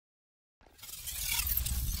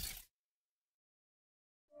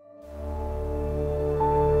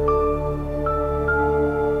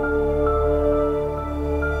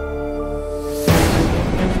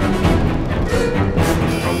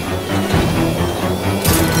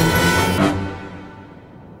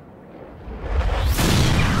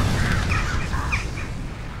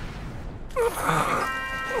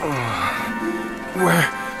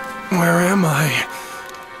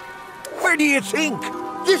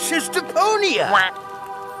This is Deponia!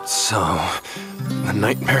 So, the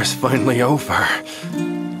nightmare's finally over.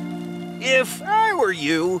 If I were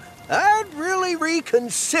you, I'd really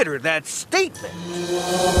reconsider that statement.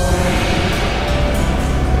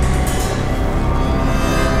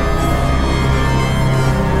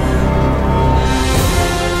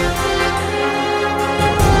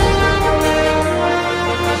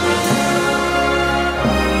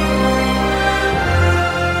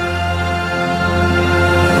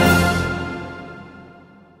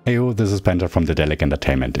 Heyo, this is Penta from Dedelic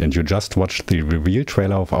Entertainment, and you just watched the reveal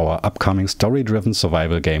trailer of our upcoming story-driven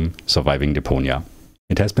survival game, Surviving Deponia.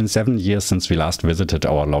 It has been 7 years since we last visited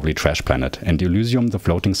our lovely trash planet, and Elysium, the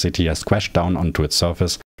floating city, has crashed down onto its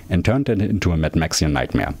surface and turned it into a Mad Maxian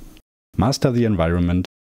nightmare. Master the environment,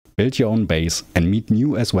 build your own base, and meet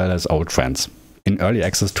new as well as old friends. In Early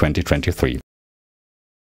Access 2023.